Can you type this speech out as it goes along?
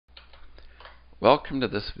Welcome to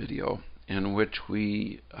this video in which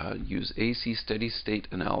we use AC steady-state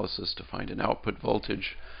analysis to find an output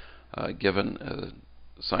voltage given a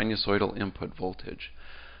sinusoidal input voltage.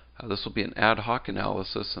 This will be an ad hoc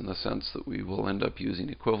analysis in the sense that we will end up using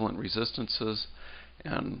equivalent resistances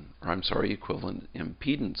equivalent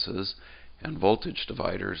impedances and voltage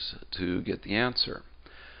dividers to get the answer.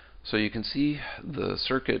 So you can see the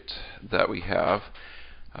circuit that we have.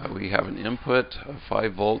 We have an input of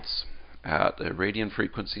 5 volts at a radian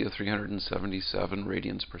frequency of 377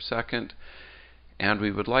 radians per second, and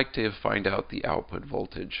we would like to find out the output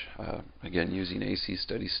voltage, again using AC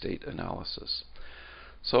steady-state analysis.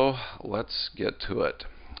 So let's get to it.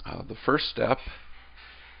 The first step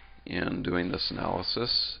in doing this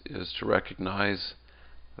analysis is to recognize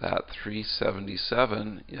that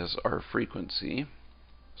 377 is our frequency,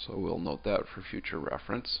 so we'll note that for future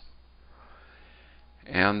reference.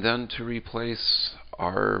 And then to replace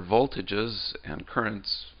our voltages and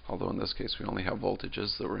currents, although in this case we only have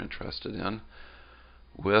voltages that we're interested in,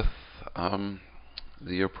 with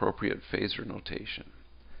the appropriate phasor notation.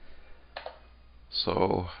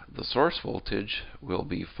 So the source voltage will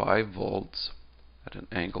be 5 volts at an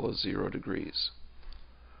angle of 0 degrees.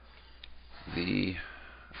 The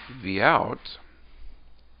Vout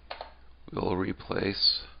we'll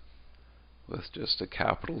replace with just a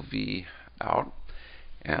capital V out,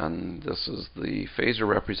 and this is the phasor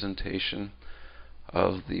representation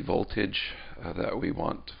of the voltage that we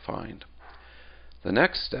want to find. The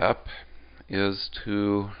next step is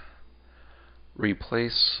to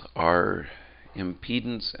replace our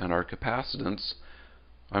impedance and our capacitance,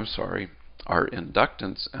 our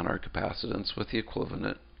inductance and our capacitance with the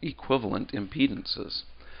equivalent impedances.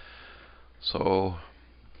 So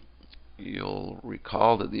you'll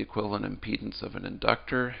recall that the equivalent impedance of an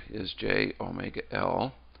inductor is J omega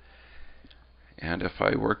L, and if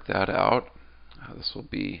I work that out, this will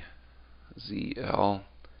be ZL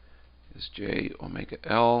is J omega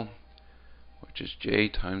L, which is J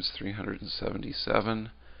times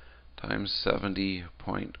 377 times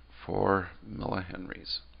 70.4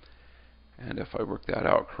 millihenries. And if I work that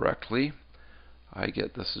out correctly, I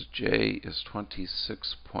get this is J is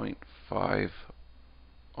 26.5,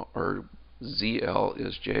 or ZL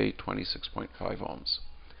is J 26.5 ohms.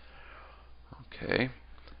 Okay,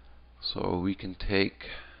 so we can take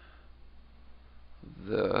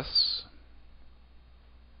this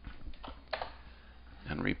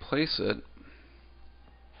and replace it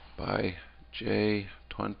by J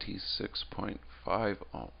 26.5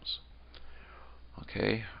 ohms.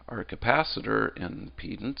 Okay, our capacitor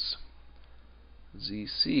impedance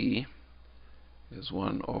ZC is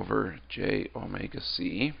 1 over J omega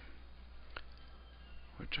C,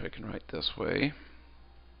 which I can write this way.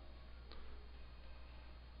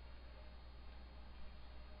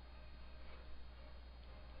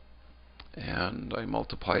 And I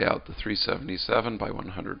multiply out the 377 by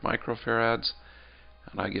 100 microfarads,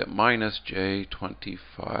 and I get minus J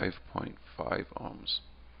 25.5 ohms.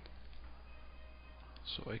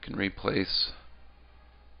 So I can replace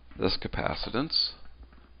this capacitance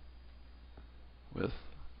with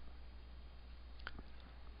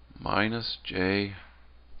minus J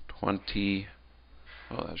 20,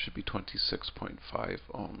 well, that should be 26.5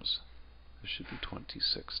 ohms. This should be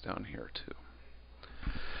 26 down here too.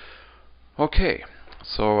 Okay,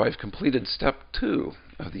 so I've completed step 2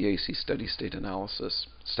 of the AC steady-state analysis.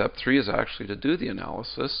 Step 3 is actually to do the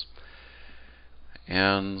analysis,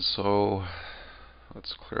 and so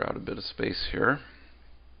let's clear out a bit of space here.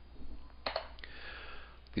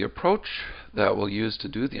 The approach that we'll use to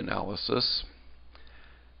do the analysis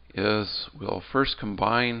is we'll first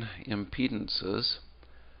combine impedances.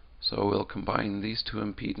 So we'll combine these two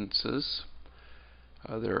impedances.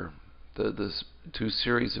 They're the two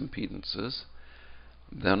series impedances.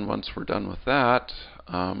 Then once we're done with that,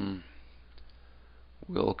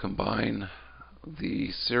 we'll combine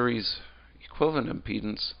the series equivalent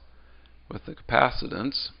impedance with the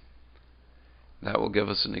capacitance. That will give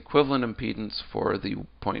us an equivalent impedance for the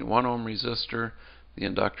 0.1 ohm resistor, the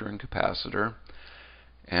inductor, and capacitor.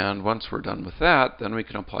 And once we're done with that, then we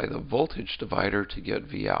can apply the voltage divider to get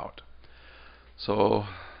V out. So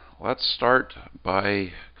let's start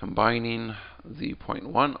by combining the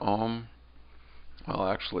 0.1 ohm. Well,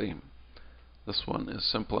 actually, this one is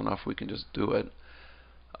simple enough, we can just do it.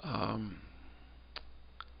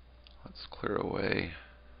 Let's clear away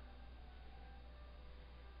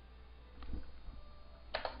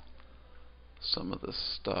some of this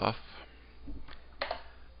stuff.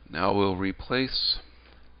 Now we'll replace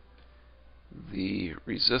the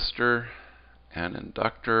resistor and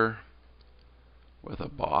inductor with a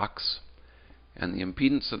box, And the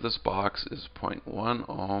impedance of this box is 0.1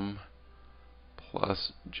 ohm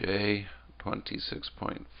plus J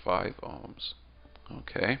 26.5 ohms.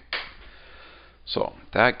 Okay, so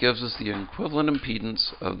that gives us the equivalent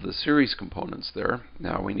impedance of the series components there.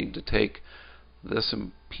 Now we need to take this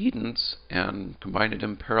impedance and combine it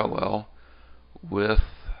in parallel with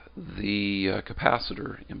the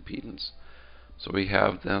capacitor impedance. So we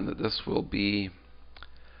have then that this will be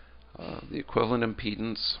the equivalent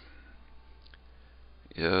impedance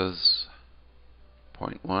is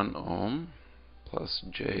 0.1 ohm plus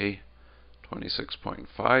J 26.5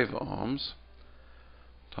 ohms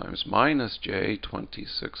times minus J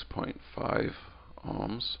 26.5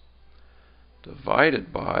 ohms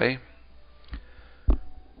divided by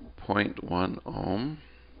 0.1 ohm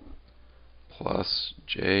plus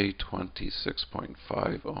J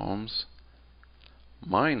 26.5 ohms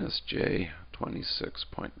minus J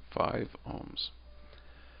 26.5 ohms.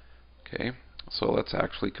 Okay, so let's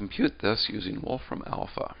actually compute this using Wolfram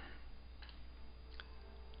alpha.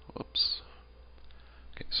 Whoops.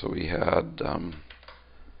 Okay, so we had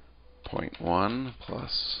 0.1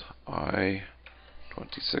 plus I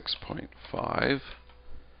 26.5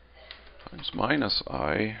 times minus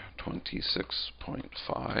I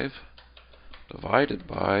 26.5 divided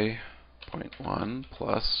by 0.1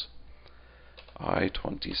 plus I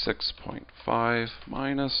 26.5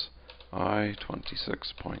 minus I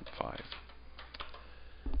 26.5.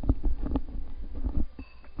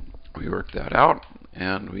 We work that out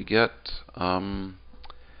and we get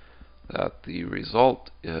that the result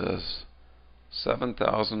is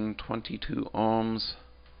 7,022 ohms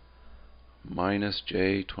minus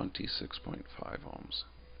J 26.5 ohms.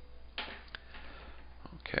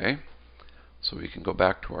 Okay, so we can go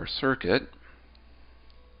back to our circuit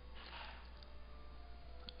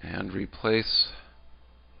and replace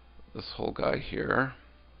this whole guy here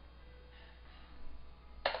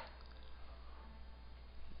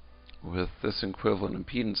with this equivalent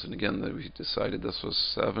impedance. And again, that we decided this was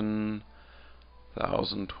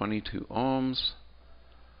 7,022 ohms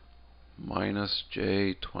minus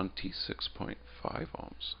J 26.5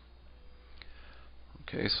 ohms.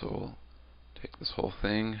 Okay, so we'll take this whole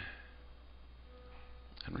thing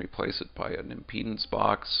and replace it by an impedance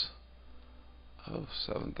box of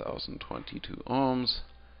 7,022 ohms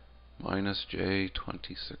minus J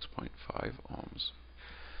 26.5 ohms.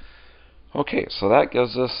 Okay, so that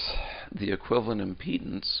gives us the equivalent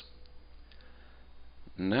impedance.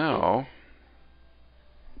 Now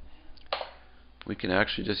we can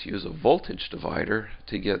actually just use a voltage divider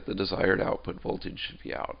to get the desired output voltage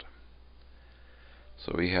Vout.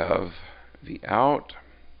 So we have Vout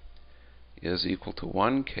is equal to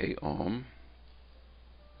 1 k ohm.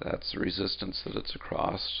 That's the resistance that it's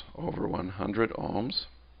across over 100 ohms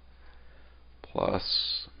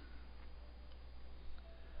plus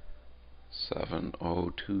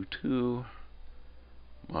 7022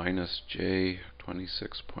 minus J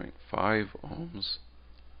 26.5 ohms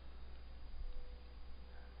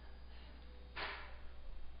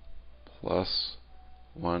plus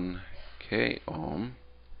 1 k ohm,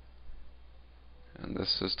 and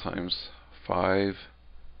this is times 5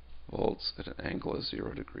 volts at an angle of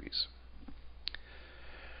 0 degrees.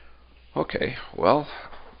 Okay, well,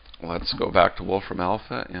 let's go back to Wolfram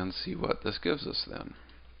alpha and see what this gives us then.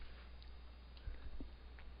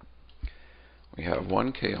 We have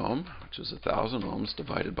 1 k ohm, which is 1,000 ohms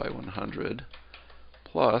divided by 100,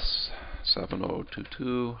 plus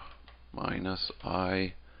 7022 minus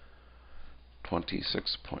I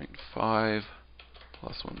 26.5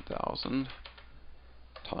 plus 1,000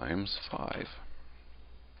 times 5.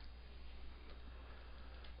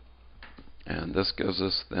 And this gives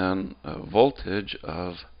us then a voltage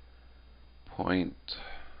of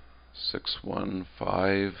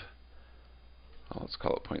 0.615, let's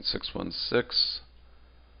call it 0.616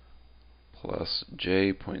 plus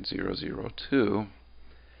J 0.002,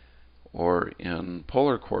 or in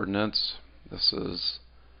polar coordinates, this is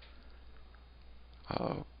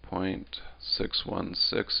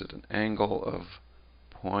 0.616 at an angle of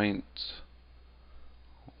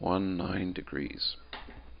 0.19 degrees.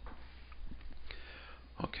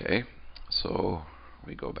 Okay, so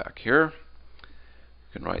we go back here.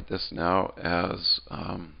 We can write this now as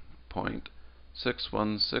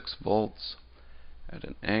 0.616 volts at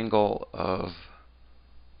an angle of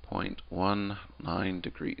 0.19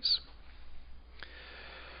 degrees.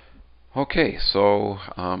 Okay, so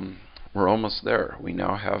we're almost there. We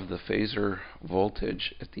now have the phasor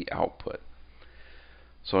voltage at the output.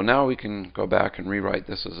 So now we can go back and rewrite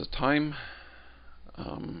this as a time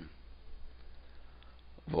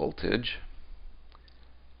voltage,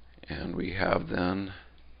 and we have then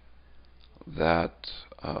that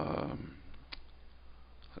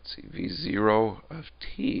let's see, V0 of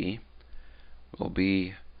t will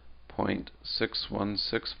be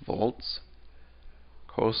 0.616 volts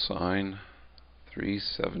cosine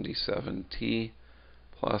 377t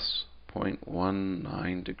plus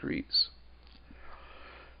 0.19 degrees.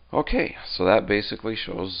 Okay, so that basically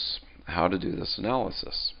shows how to do this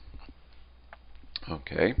analysis.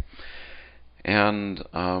 Okay, and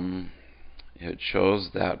it shows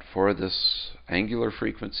that for this angular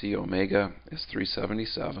frequency, omega is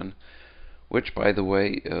 377, which, by the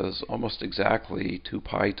way, is almost exactly 2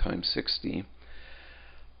 pi times 60.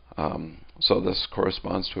 So this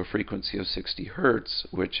corresponds to a frequency of 60 hertz,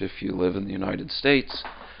 which, if you live in the United States,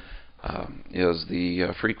 is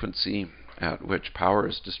the frequency at which power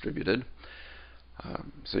is distributed.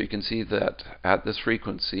 So you can see that at this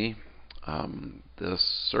frequency, this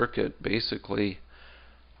circuit basically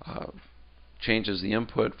changes the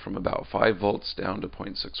input from about 5 volts down to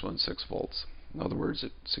 0.616 volts. In other words,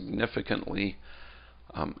 it significantly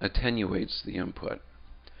attenuates the input.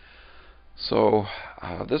 So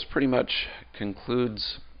this pretty much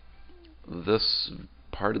concludes this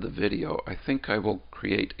part of the video. I think I will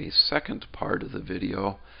create a second part of the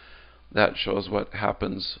video that shows what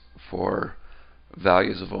happens for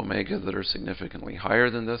values of omega that are significantly higher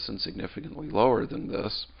than this and significantly lower than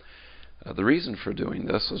this. The reason for doing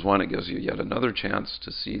this is, one, it gives you yet another chance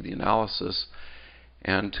to see the analysis,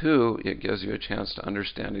 and two, it gives you a chance to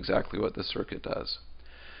understand exactly what the circuit does.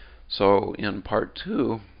 So in part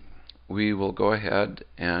 2, we will go ahead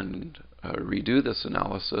and redo this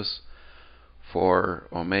analysis for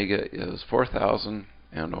omega is 4,000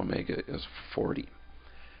 and omega is 40.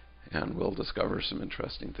 And we'll discover some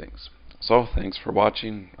interesting things. So thanks for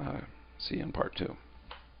watching. See you in part 2.